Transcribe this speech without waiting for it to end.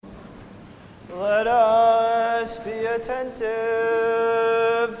Let us be attentive.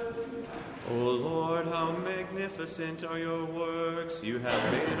 O Lord, how magnificent are your works. You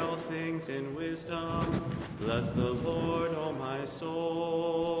have made all things in wisdom. Bless the Lord, O my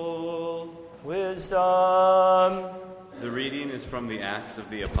soul. Wisdom. The reading is from the Acts of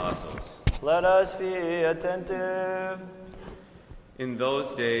the Apostles. Let us be attentive. In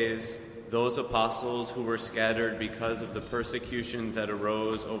those days, those apostles who were scattered because of the persecution that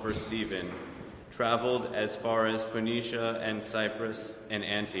arose over Stephen traveled as far as Phoenicia and Cyprus and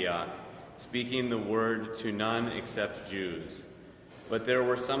Antioch, speaking the word to none except Jews. But there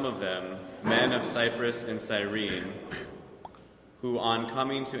were some of them, men of Cyprus and Cyrene, who on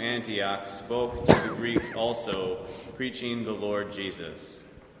coming to Antioch spoke to the Greeks also, preaching the Lord Jesus.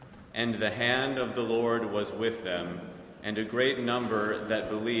 And the hand of the Lord was with them, and a great number that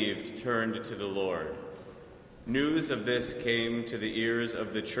believed turned to the Lord. News of this came to the ears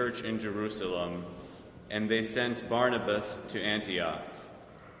of the church in Jerusalem, and they sent Barnabas to Antioch.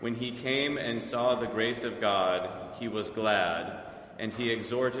 When he came and saw the grace of God, he was glad, and he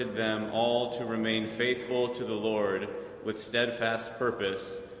exhorted them all to remain faithful to the Lord with steadfast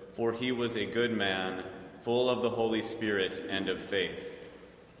purpose, for he was a good man, full of the Holy Spirit and of faith.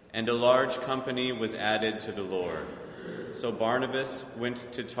 And a large company was added to the Lord. So Barnabas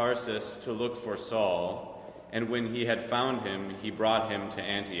went to Tarsus to look for Saul, and when he had found him, he brought him to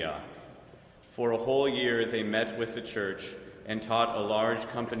Antioch. For a whole year they met with the church and taught a large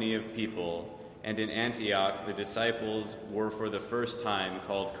company of people, and in Antioch the disciples were for the first time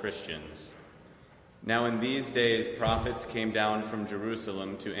called Christians. Now in these days prophets came down from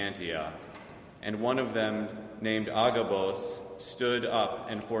Jerusalem to Antioch, and one of them, named Agabus, stood up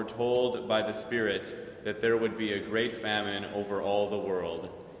and foretold by the Spirit that there would be a great famine over all the world,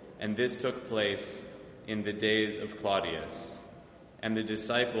 and this took place in the days of Claudius. And the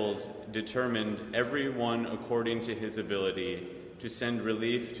disciples determined, every one according to his ability, to send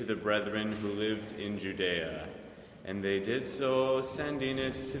relief to the brethren who lived in Judea. And they did so, sending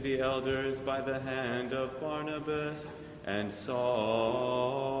it to the elders by the hand of Barnabas and Saul.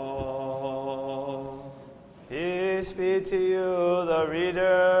 Peace be to you, the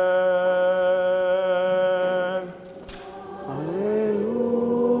reader.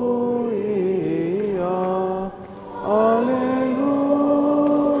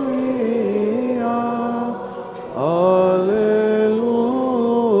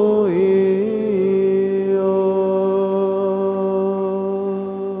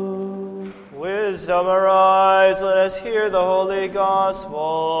 Arise, let us hear the holy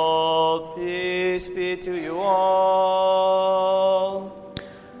gospel. Peace be to you all.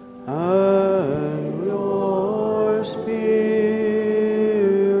 And your spirit.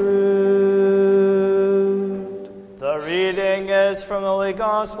 The reading is from the Holy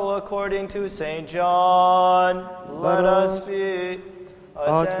Gospel according to St. John. Let us be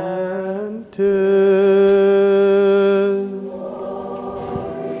attentive.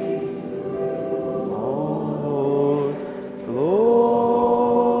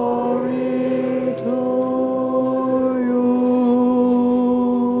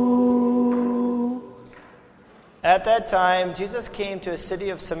 At that time, Jesus came to a city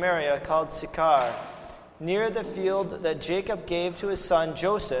of Samaria called Sychar, near the field that Jacob gave to his son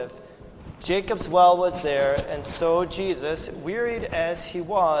Joseph. Jacob's well was there, and so Jesus, wearied as he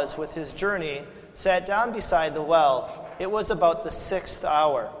was with his journey, sat down beside the well. It was about the 6th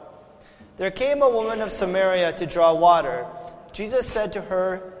hour. There came a woman of Samaria to draw water. Jesus said to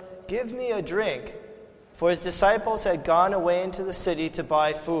her, "Give me a drink," for his disciples had gone away into the city to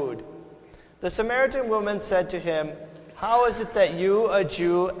buy food. The Samaritan woman said to him, "How is it that you, a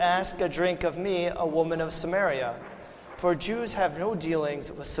Jew, ask a drink of me, a woman of Samaria? For Jews have no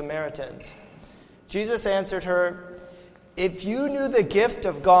dealings with Samaritans." Jesus answered her, "If you knew the gift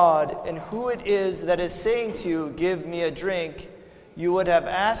of God and who it is that is saying to you, 'Give me a drink,' you would have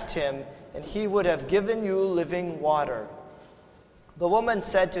asked him, and he would have given you living water." The woman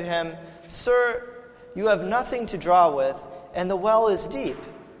said to him, "Sir, you have nothing to draw with, and the well is deep.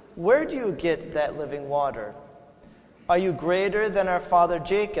 Where do you get that living water? Are you greater than our father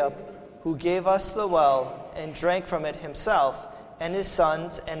Jacob, who gave us the well and drank from it himself, and his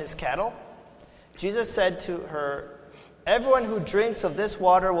sons and his cattle?" Jesus said to her, "Everyone who drinks of this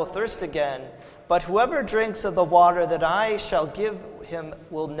water will thirst again, but whoever drinks of the water that I shall give him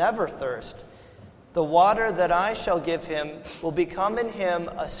will never thirst. The water that I shall give him will become in him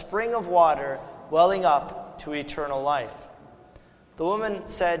a spring of water welling up to eternal life." The woman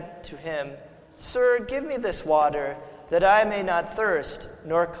said to him, "Sir, give me this water, that I may not thirst,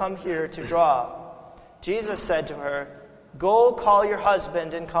 nor come here to draw." Jesus said to her, "Go call your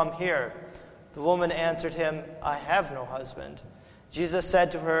husband and come here." The woman answered him, I have no husband. Jesus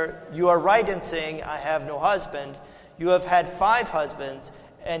said to her, You are right in saying, I have no husband. You have had 5 husbands,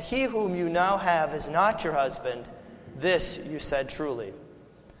 and he whom you now have is not your husband. This you said truly.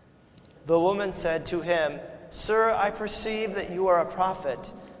 The woman said to him, Sir, I perceive that you are a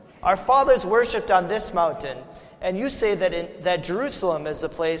prophet. Our fathers worshipped on this mountain, and you say that Jerusalem is the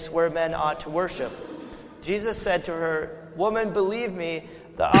place where men ought to worship. Jesus said to her, Woman, believe me,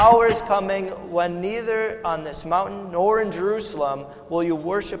 the hour is coming when neither on this mountain nor in Jerusalem will you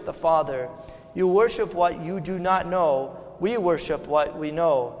worship the Father. You worship what you do not know. We worship what we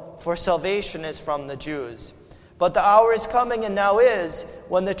know, for salvation is from the Jews. But the hour is coming, and now is,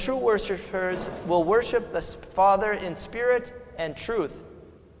 when the true worshipers will worship the Father in spirit and truth.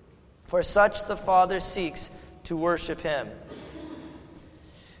 For such the Father seeks to worship him.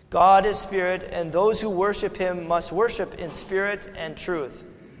 God is spirit, and those who worship him must worship in spirit and truth.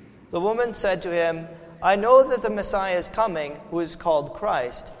 The woman said to him, I know that the Messiah is coming, who is called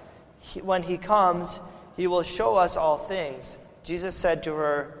Christ. When he comes, he will show us all things. Jesus said to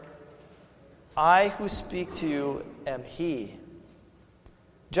her, I who speak to you am he.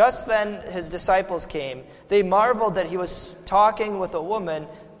 Just then his disciples came. They marveled that he was talking with a woman,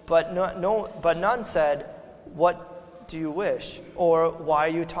 but none said, What do you wish? Or why are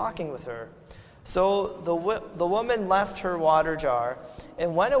you talking with her? So the woman left her water jar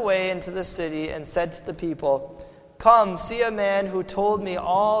and went away into the city and said to the people, Come, see a man who told me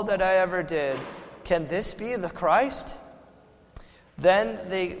all that I ever did. Can this be the Christ? Then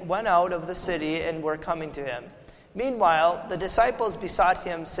they went out of the city and were coming to him. Meanwhile, the disciples besought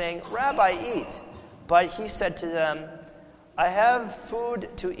him, saying, Rabbi, eat. But he said to them, I have food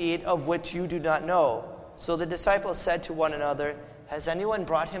to eat of which you do not know. So the disciples said to one another, Has anyone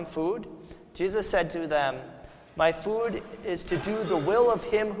brought him food? Jesus said to them, My food is to do the will of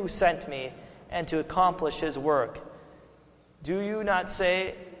him who sent me and to accomplish his work. Do you not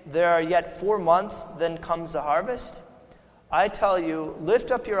say, There are yet 4 months, then comes the harvest? I tell you,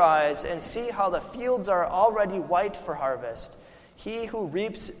 lift up your eyes and see how the fields are already white for harvest. He who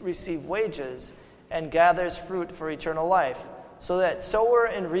reaps receives wages and gathers fruit for eternal life, so that sower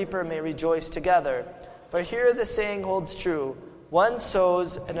and reaper may rejoice together. For here the saying holds true, one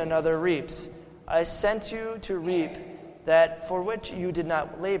sows and another reaps. I sent you to reap that for which you did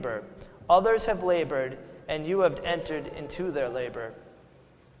not labor. Others have labored, and you have entered into their labor.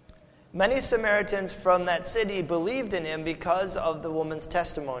 Many Samaritans from that city believed in him because of the woman's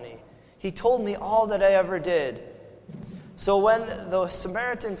testimony. He told me all that I ever did. So when the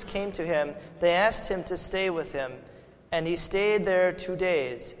Samaritans came to him, they asked him to stay with him, and he stayed there 2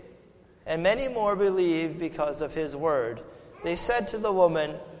 days. And many more believed because of his word. They said to the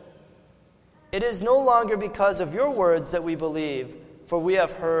woman, It is no longer because of your words that we believe, for we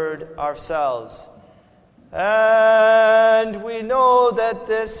have heard ourselves. And we know that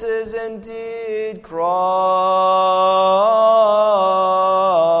this is indeed Christ,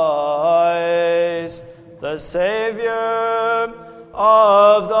 the Savior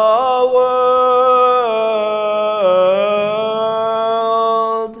of the world.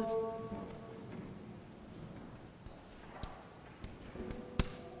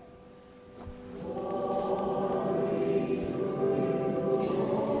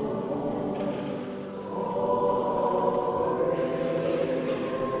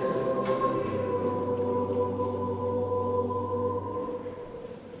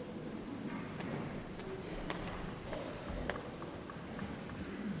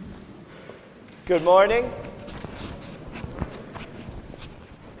 Good morning.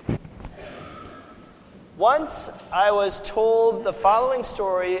 Once I was told the following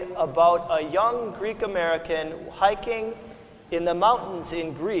story about a young Greek American hiking in the mountains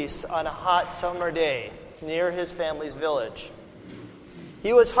in Greece on a hot summer day near his family's village.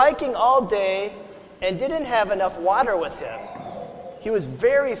 He was hiking all day and didn't have enough water with him. He was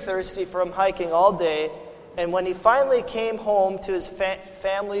very thirsty from hiking all day, and when he finally came home to his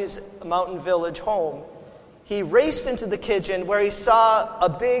family's mountain village home, he raced into the kitchen where he saw a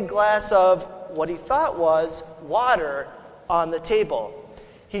big glass of what he thought was water on the table.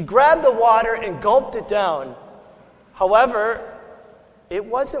 He grabbed the water and gulped it down. However, it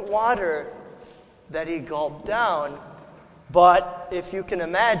wasn't water that he gulped down, but, if you can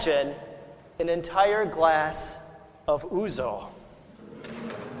imagine, an entire glass of ouzo.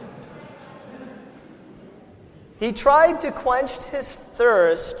 He tried to quench his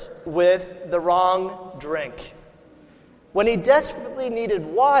thirst with the wrong drink. When he desperately needed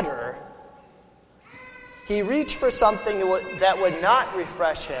water, he reached for something that would not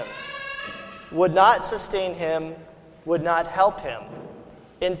refresh him, would not sustain him, would not help him.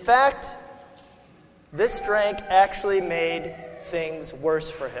 In fact, This drink actually made things worse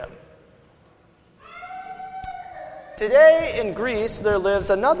for him. Today in Greece, there lives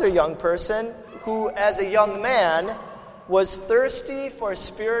another young person who, as a young man, was thirsty for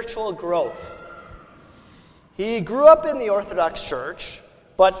spiritual growth. He grew up in the Orthodox Church,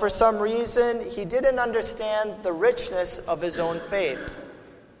 but for some reason, he didn't understand the richness of his own faith.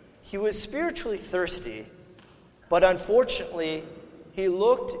 He was spiritually thirsty, but unfortunately, he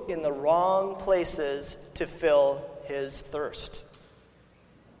looked in the wrong places to fill his thirst.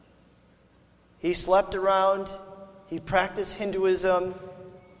 He slept around, he practiced Hinduism,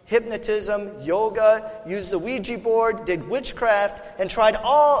 hypnotism, yoga, used the Ouija board, did witchcraft, and tried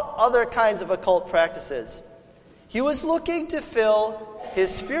all other kinds of occult practices. He was looking to fill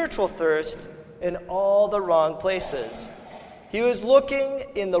his spiritual thirst in all the wrong places. He was looking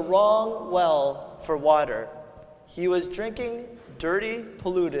in the wrong well for water. He was drinking dirty,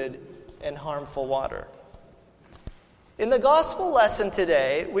 polluted, and harmful water. In the gospel lesson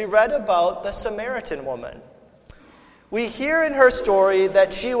today, we read about the Samaritan woman. We hear in her story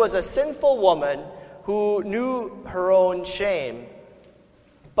that she was a sinful woman who knew her own shame.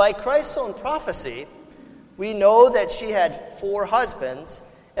 By Christ's own prophecy, we know that she had 4 husbands,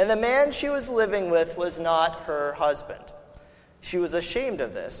 and the man she was living with was not her husband. She was ashamed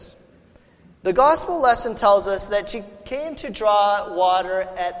of this. The gospel lesson tells us that she came to draw water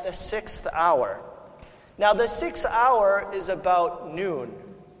at the 6th hour. Now, the 6th hour is about noon.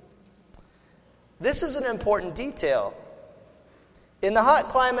 This is an important detail. In the hot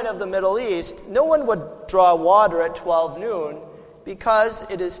climate of the Middle East, no one would draw water at 12 noon because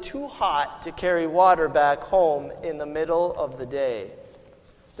it is too hot to carry water back home in the middle of the day.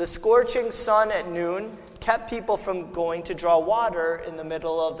 The scorching sun at noon kept people from going to draw water in the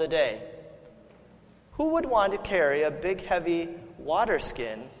middle of the day. Who would want to carry a big, heavy water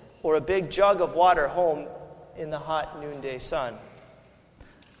skin or a big jug of water home in the hot noonday sun?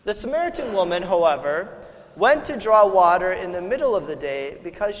 The Samaritan woman, however, went to draw water in the middle of the day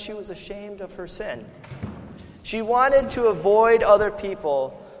because she was ashamed of her sin. She wanted to avoid other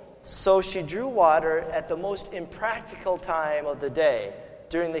people, so she drew water at the most impractical time of the day,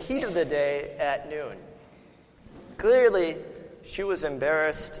 during the heat of the day at noon. Clearly, she was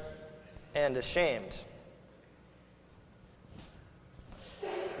embarrassed and ashamed.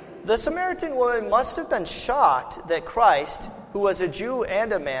 The Samaritan woman must have been shocked that Christ, who was a Jew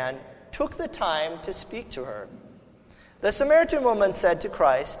and a man, took the time to speak to her. The Samaritan woman said to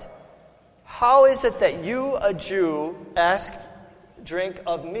Christ, "How is it that you, a Jew, ask a drink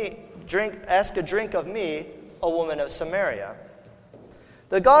of me, a woman of Samaria?"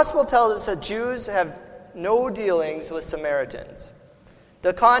 The gospel tells us that Jews have no dealings with Samaritans.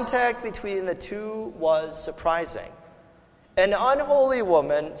 The contact between the two was surprising. An unholy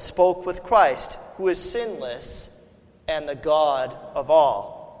woman spoke with Christ, who is sinless and the God of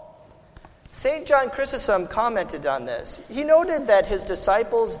all. St. John Chrysostom commented on this. He noted that his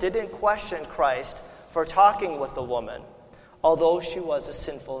disciples didn't question Christ for talking with the woman, although she was a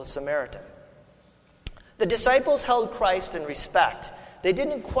sinful Samaritan. The disciples held Christ in respect. They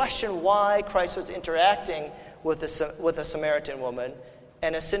didn't question why Christ was interacting with a Samaritan woman,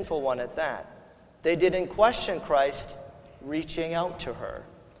 and a sinful one at that. They didn't question Christ reaching out to her.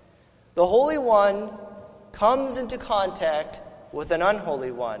 The Holy One comes into contact with an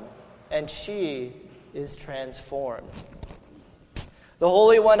unholy one, and she is transformed. The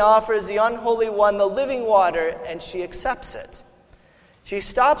Holy One offers the unholy one the living water, and she accepts it. She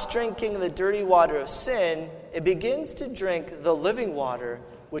stops drinking the dirty water of sin and begins to drink the living water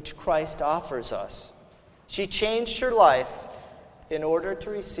which Christ offers us. She changed her life in order to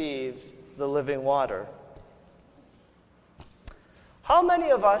receive the living water. How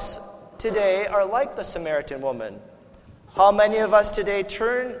many of us today are like the Samaritan woman? How many of us today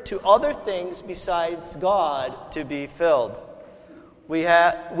turn to other things besides God to be filled? We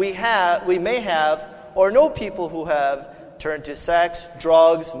may have, or know people who have turned to sex,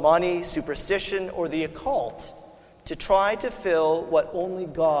 drugs, money, superstition, or the occult to try to fill what only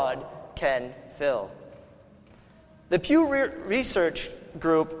God can fill. The Pew Research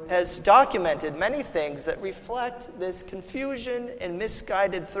Group has documented many things that reflect this confusion and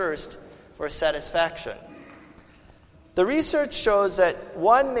misguided thirst for satisfaction. The research shows that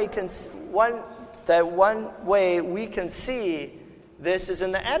one way we can see this is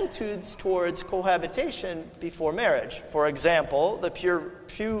in the attitudes towards cohabitation before marriage. For example, the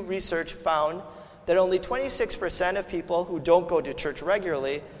Pew Research found that only 26% of people who don't go to church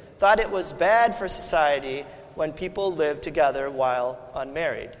regularly thought it was bad for society when people live together while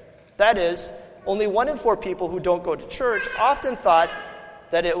unmarried. That is, only 1 in 4 people who don't go to church often thought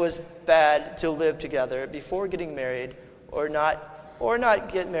that it was bad to live together before getting married or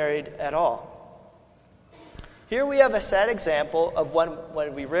not get married at all. Here we have a sad example of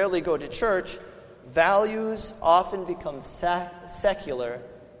when we rarely go to church, values often become secular,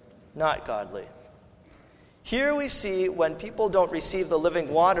 not godly. Here we see when people don't receive the living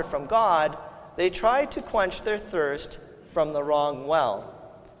water from God, they try to quench their thirst from the wrong well.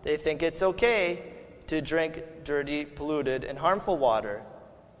 They think it's okay to drink dirty, polluted, and harmful water,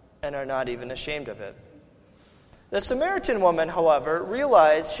 and are not even ashamed of it. The Samaritan woman, however,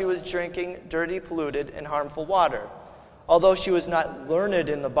 realized she was drinking dirty, polluted, and harmful water. Although she was not learned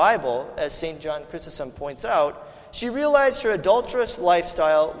in the Bible, as St. John Chrysostom points out, she realized her adulterous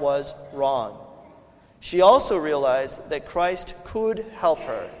lifestyle was wrong. She also realized that Christ could help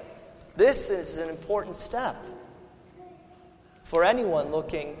her. This is an important step for anyone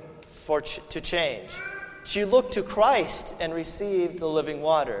looking to change. She looked to Christ and received the living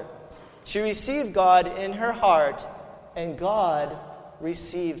water. She received God in her heart, and God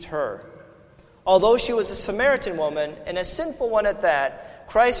received her. Although she was a Samaritan woman, and a sinful one at that,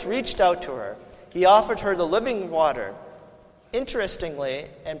 Christ reached out to her. He offered her the living water. Interestingly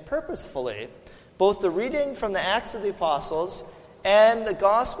and purposefully, both the reading from the Acts of the Apostles and the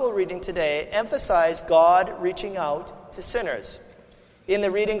Gospel reading today emphasize God reaching out to sinners. In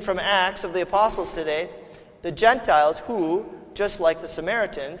the reading from Acts of the Apostles today, the Gentiles who, just like the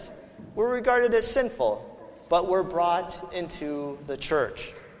Samaritans, were regarded as sinful, but were brought into the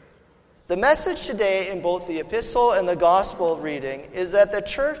church. The message today in both the epistle and the gospel reading is that the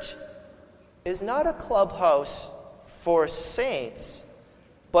church is not a clubhouse for saints,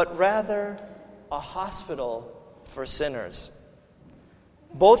 but rather a hospital for sinners.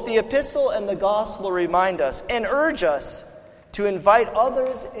 Both the epistle and the gospel remind us and urge us to invite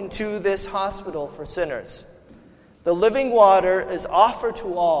others into this hospital for sinners. The living water is offered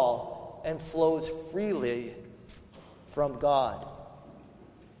to all and flows freely from God.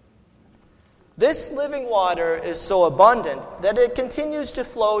 This living water is so abundant that it continues to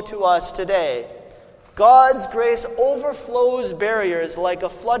flow to us today. God's grace overflows barriers like a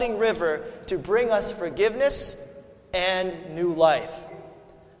flooding river to bring us forgiveness and new life.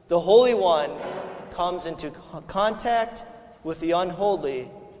 The Holy One comes into contact with the unholy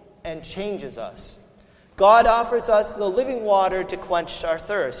and changes us. God offers us the living water to quench our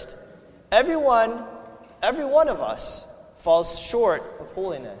thirst. Every one of us falls short of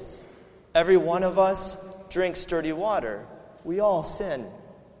holiness. Every one of us drinks dirty water. We all sin.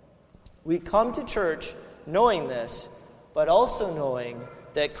 We come to church knowing this, but also knowing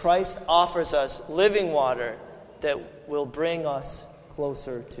that Christ offers us living water that will bring us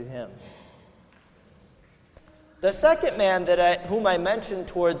closer to Him. The second man whom I mentioned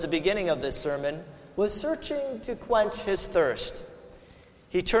towards the beginning of this sermon was searching to quench his thirst.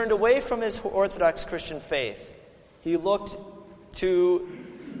 He turned away from his Orthodox Christian faith. He looked to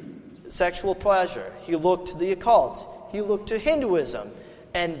sexual pleasure. He looked to the occult. He looked to Hinduism.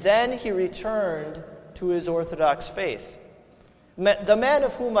 And then he returned to his Orthodox faith. The man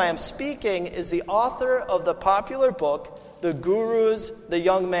of whom I am speaking is the author of the popular book, The Gurus, the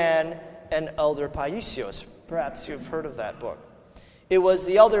Young Man, and Elder Paisios. Perhaps you've heard of that book. It was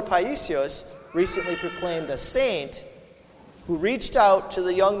the Elder Paisios, recently proclaimed a saint, who reached out to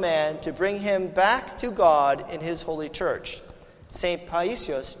the young man to bring him back to God in his holy church. St.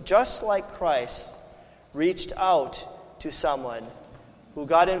 Paisios, just like Christ, reached out to someone who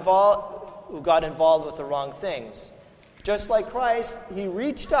got involved with the wrong things. Just like Christ, he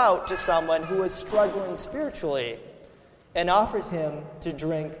reached out to someone who was struggling spiritually and offered him to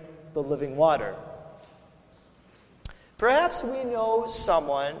drink the living water. Perhaps we know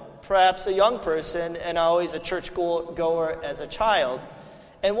someone, perhaps a young person, and always a church goer as a child,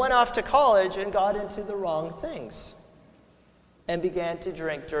 and went off to college and got into the wrong things and began to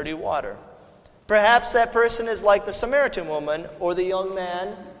drink dirty water. Perhaps that person is like the Samaritan woman or the young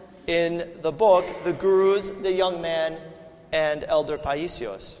man in the book, The Gurus, the Young Man, and Elder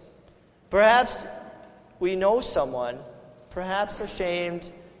Paisios. Perhaps we know someone, perhaps ashamed,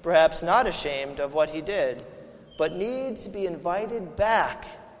 perhaps not ashamed of what he did, but needs to be invited back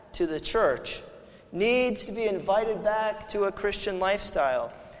to the church, needs to be invited back to a Christian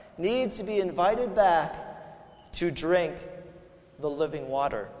lifestyle, needs to be invited back to drink the living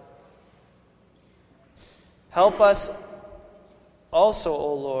water. Help us also,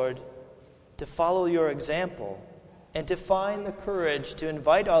 O Lord, to follow your example and to find the courage to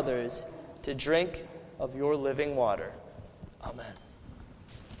invite others to drink of your living water. Amen.